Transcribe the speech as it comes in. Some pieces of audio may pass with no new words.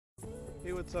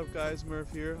what's up guys, Merv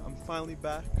here. I'm finally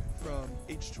back from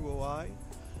H2OI.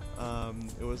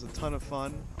 It was a ton of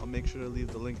fun. I'll make sure to leave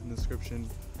the link in the description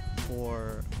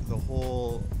for the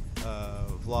whole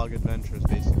vlog adventures,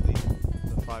 basically.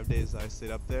 The 5 days that I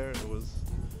stayed up there. It was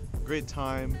a great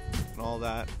time and all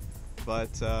that.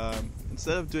 But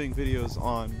instead of doing videos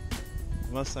on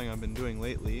the Mustang I've been doing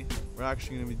lately, we're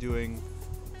actually going to be doing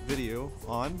video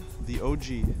on the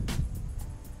OG,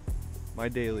 my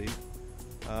daily.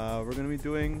 We're going to be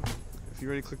doing, if you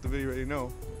already clicked the video, you already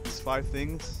know, it's 5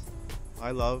 things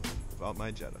I love about my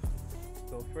Jetta.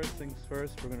 So first things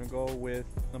first, we're going to go with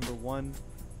number 1,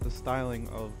 the styling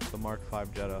of the Mark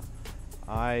 5 Jetta.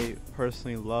 I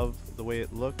personally love the way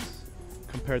it looks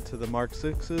compared to the Mark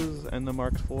 6s and the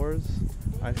Mark 4s.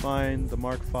 I find the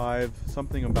Mark 5,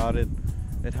 something about it,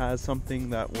 it has something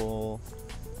that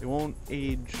it won't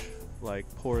age like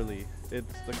poorly. The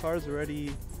car's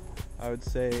already, I would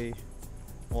say,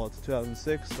 well, it's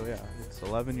 2006, so yeah, it's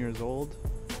 11 years old,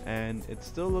 and it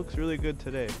still looks really good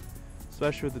today.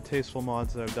 Especially with the tasteful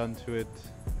mods that I've done to it,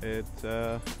 it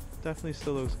definitely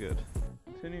still looks good.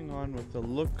 Continuing on with the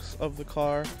looks of the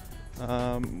car,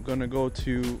 I'm gonna go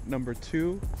to number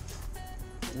 2,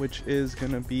 which is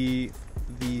gonna be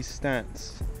the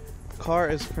stance. The car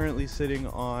is currently sitting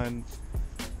on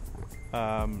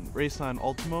Raceline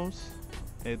Ultimos.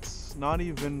 It's not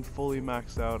even fully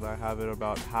maxed out. I have it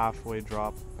about halfway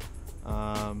drop.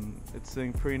 It's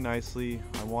sitting pretty nicely.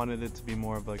 I wanted it to be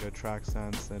more of like a track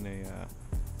stance than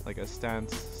like a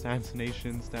stance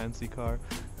nation stancey car.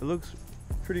 It looks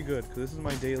pretty good because this is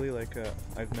my daily, like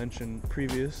I've mentioned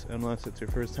previous. Unless it's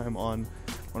your first time on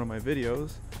one of my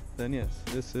videos, then yes,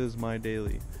 this is my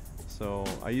daily. So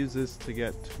I use this to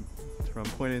get from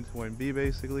point A to point B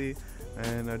basically,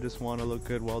 and I just want to look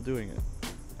good while doing it.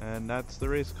 And that's the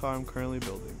race car I'm currently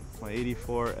building, my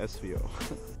 84 SVO.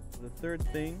 The third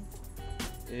thing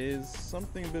is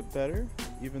something a bit better,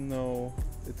 even though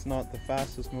it's not the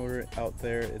fastest motor out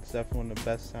there, it's definitely one of the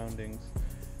best soundings.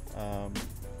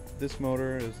 This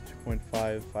motor is a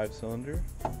 2.5 5-cylinder.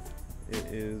 It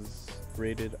is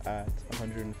rated at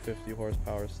 150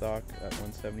 horsepower stock at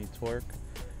 170 torque.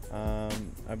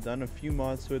 I've done a few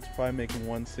mods, so it's probably making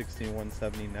 160 and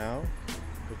 170 now.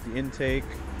 With the intake,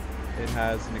 it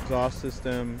has an exhaust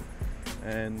system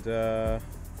and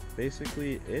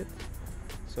basically it.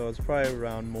 So it's probably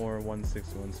around more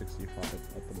 160, 165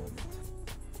 at the moment.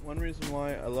 One reason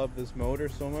why I love this motor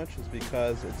so much is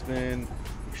because it's been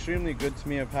extremely good to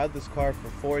me. I've had this car for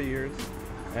 4 years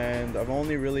and I've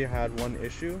only really had one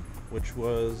issue, which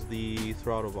was the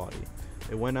throttle body.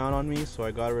 It went out on me, so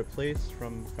I got it replaced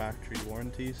from factory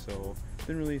warranty, so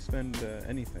didn't really spend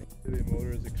anything. The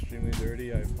motor is extremely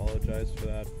dirty, I apologize for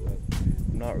that, but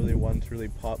I'm not really one to really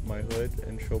pop my hood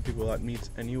and show people at meets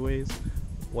anyways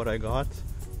what I got,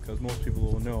 because most people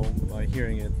will know by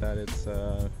hearing it that it's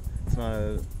not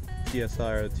a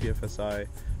TSI or a TFSI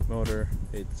motor.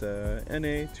 It's a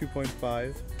NA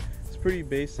 2.5. It's pretty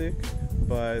basic,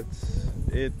 but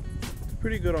it's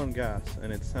pretty good on gas,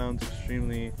 and it sounds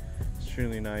extremely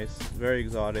nice, very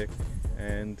exotic.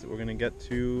 And we're gonna get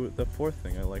to the 4th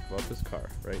thing I like about this car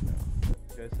right now.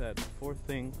 Like I said, the 4th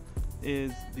thing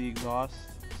is the exhaust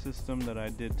system that I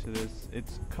did to this.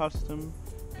 It's custom.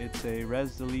 It's a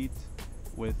Res Delete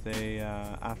with a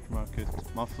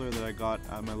aftermarket muffler that I got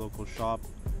at my local shop.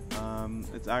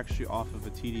 It's actually off of a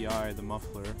TDI, the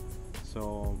muffler.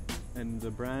 So, and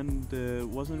the brand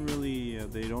wasn't really,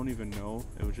 they don't even know.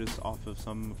 It was just off of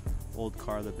some old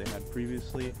car that they had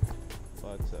previously.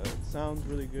 But it sounds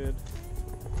really good.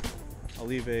 I'll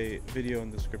leave a video in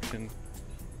the description.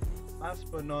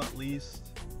 Last but not least,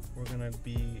 we're gonna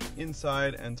be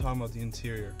inside and talking about the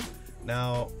interior.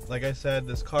 Now, like I said,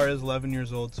 this car is 11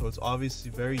 years old, so it's obviously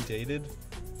very dated,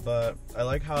 but I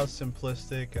like how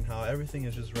simplistic and how everything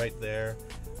is just right there.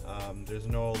 There's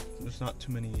not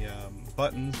too many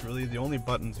buttons. Really, the only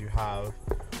buttons you have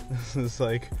is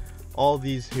like all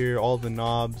these here, all the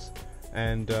knobs,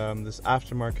 and this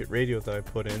aftermarket radio that I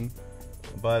put in.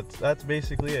 But that's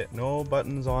basically it. No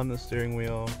buttons on the steering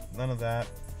wheel, none of that.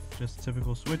 Just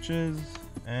typical switches,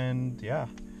 and yeah.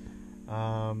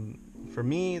 For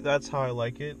me, that's how I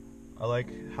like it. I like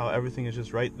how everything is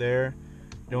just right there.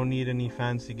 You don't need any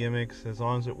fancy gimmicks as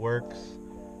long as it works.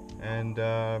 And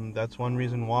that's one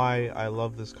reason why I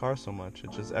love this car so much.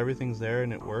 It's just everything's there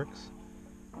and it works.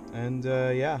 And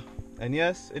yeah. And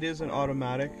yes, it is an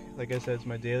automatic. Like I said, it's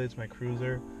my daily, it's my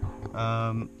cruiser.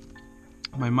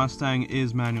 My Mustang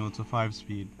is manual, it's a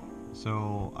 5-speed.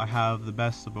 So I have the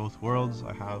best of both worlds.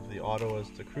 I have the auto as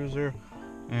the cruiser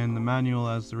and the manual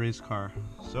as the race car.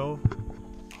 So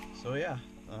yeah,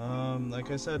 like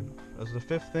I said, as the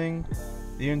 5th thing,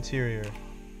 the interior.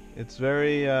 It's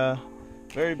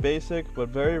very basic, but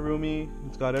very roomy.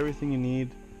 It's got everything you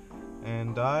need,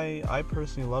 and I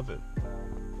personally love it.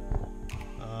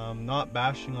 Not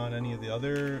bashing on any of the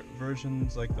other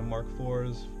versions like the Mark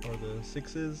 4s or the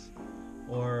 6s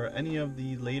or any of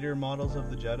the later models of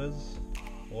the Jettas,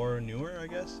 or newer, I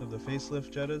guess, of the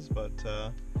facelift Jettas, but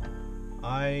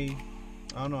I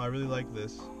don't know, I really like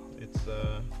this. It's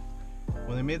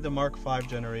when they made the Mark 5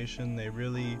 generation, they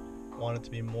really wanted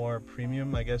to be more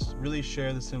premium, I guess, really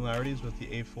share the similarities with the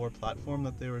A4 platform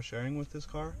that they were sharing with this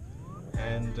car.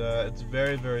 And it's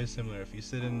very similar. If you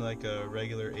sit in like a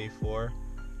regular A4,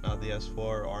 not the S4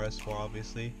 or RS4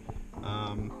 obviously,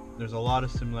 there's a lot of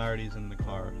similarities in the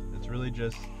car. It's really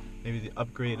just maybe the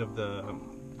upgrade of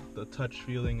the touch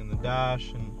feeling in the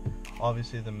dash, and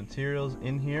obviously the materials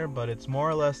in here, but it's more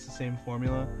or less the same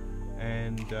formula.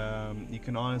 And you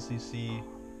can honestly see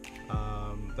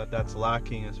that's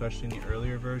lacking, especially in the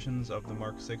earlier versions of the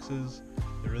Mark 6s.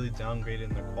 They're really downgraded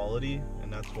in their quality,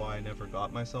 and that's why I never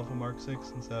got myself a Mark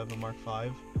 6 instead of a Mark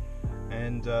 5.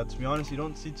 And to be honest, you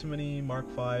don't see too many Mark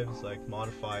 5s like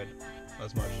modified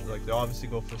as much. Like, they obviously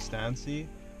go for stancy,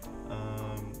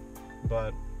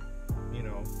 but you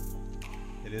know,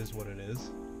 it is what it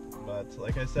is. But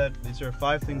like I said, these are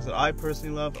 5 things that I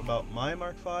personally love about my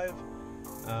Mark 5.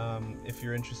 If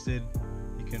you're interested,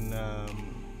 you can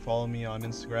follow me on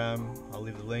Instagram. I'll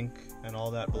leave the link and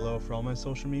all that below for all my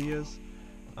social medias.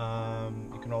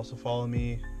 You can also follow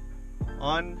me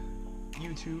on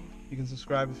YouTube. You can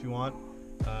subscribe if you want.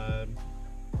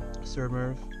 Sir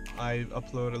Merv. I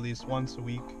upload at least once a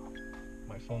week.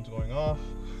 My phone's going off.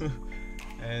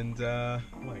 And oh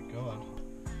my god.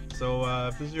 So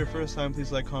if this is your first time,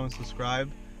 please like, comment,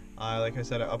 subscribe. Like I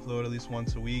said, I upload at least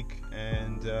once a week,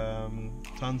 and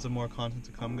tons of more content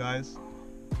to come, guys.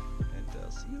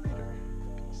 And see you later.